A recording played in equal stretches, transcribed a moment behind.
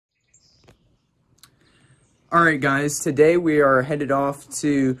Alright guys, today we are headed off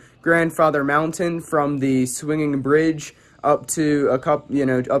to Grandfather Mountain from the swinging bridge up to up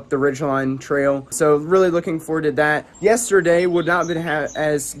the Ridgeline Trail. So really looking forward to that. Yesterday would not have been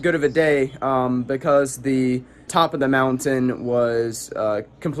as good of a day because the top of the mountain was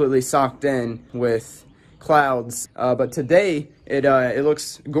completely socked in with clouds, but today it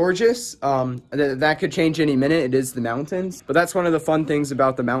looks gorgeous. That could change any minute. It is the mountains, but that's one of the fun things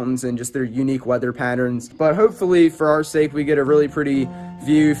about the mountains and just their unique weather patterns. But hopefully for our sake we get a really pretty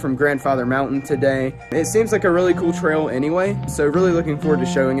view from Grandfather Mountain today. It seems like a really cool trail anyway, so really looking forward to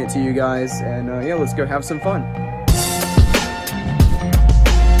showing it to you guys. And yeah, let's go have some fun.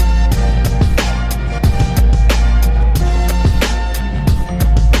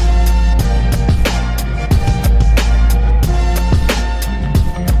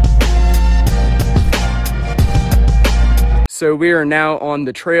 So we are now on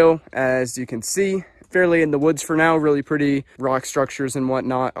the trail, as you can see, fairly in the woods for now, really pretty rock structures and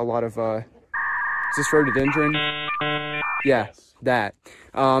whatnot. A lot of, is this rhododendron? Yeah, that.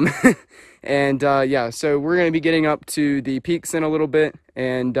 And yeah, so we're going to be getting up to the peaks in a little bit,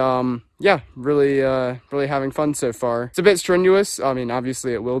 and yeah, really having fun so far. It's a bit strenuous. I mean,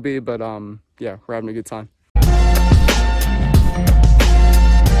 obviously it will be, but yeah, we're having a good time.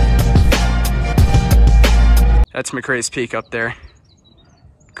 That's McRae's Peak up there.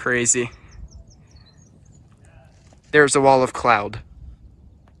 Crazy. There's a wall of cloud.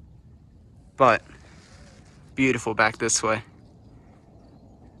 But beautiful back this way.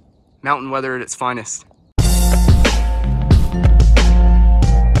 Mountain weather at its finest.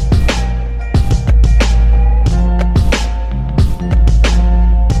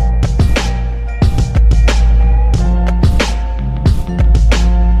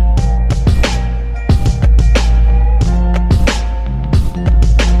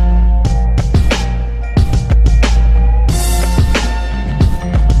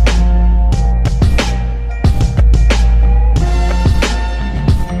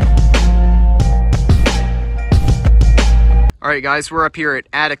 Alright guys, we're up here at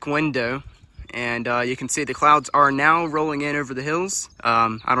Attic Window, and you can see the clouds are now rolling in over the hills.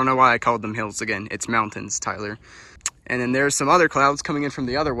 I don't know why I called them hills again. It's mountains, Tyler. And then there's some other clouds coming in from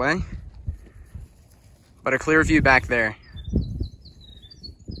the other way. But a clear view back there.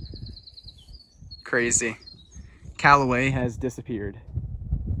 Crazy. Callaway has disappeared.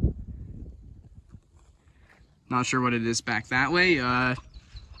 Not sure what it is back that way.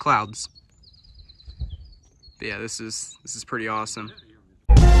 Clouds. But yeah, this is pretty awesome.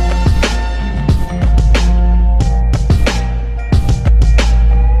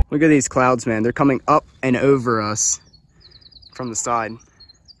 Look at these clouds, man. They're coming up and over us from the side.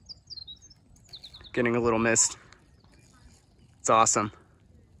 Getting a little mist. It's awesome.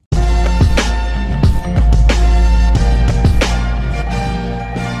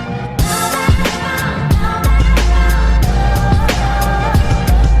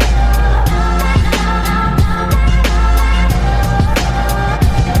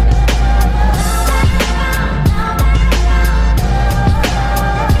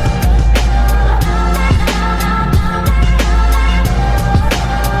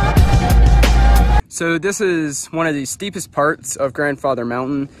 So this is one of the steepest parts of Grandfather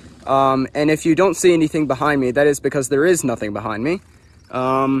Mountain, and if you don't see anything behind me, that is because there is nothing behind me.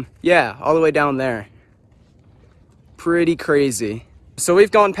 Yeah, all the way down there. Pretty crazy. So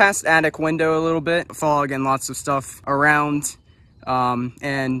we've gone past Attic Window a little bit, fog and lots of stuff around,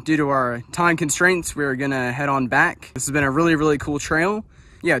 and due to our time constraints, we're gonna head on back. This has been a really cool trail.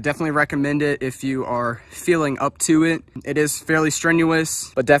 Yeah, definitely recommend it if you are feeling up to it. It is fairly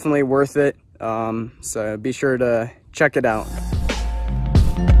strenuous, but definitely worth it. So be sure to check it out.